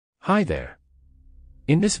Hi there.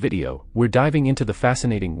 In this video, we're diving into the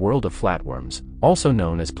fascinating world of flatworms, also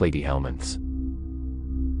known as platyhelminths.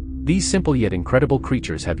 These simple yet incredible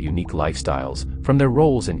creatures have unique lifestyles, from their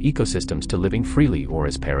roles in ecosystems to living freely or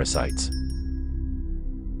as parasites.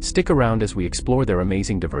 Stick around as we explore their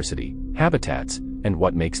amazing diversity, habitats, and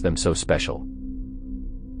what makes them so special.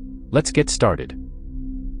 Let's get started.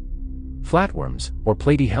 Flatworms, or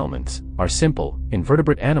platyhelminths, are simple,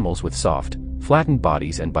 invertebrate animals with soft, flattened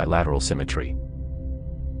bodies and bilateral symmetry.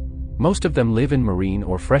 Most of them live in marine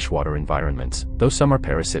or freshwater environments, though some are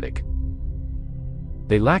parasitic.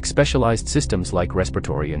 They lack specialized systems like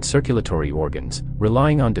respiratory and circulatory organs,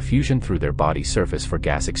 relying on diffusion through their body surface for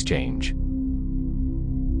gas exchange.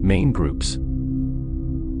 Main groups: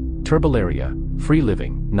 Turbellaria,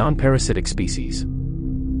 free-living, non-parasitic species.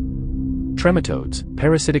 Trematodes,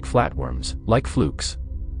 parasitic flatworms, like flukes.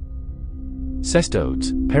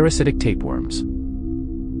 Cestodes, parasitic tapeworms.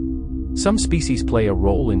 Some species play a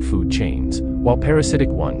role in food chains, while parasitic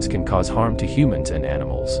ones can cause harm to humans and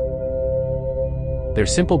animals. Their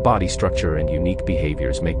simple body structure and unique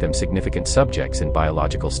behaviors make them significant subjects in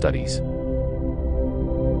biological studies.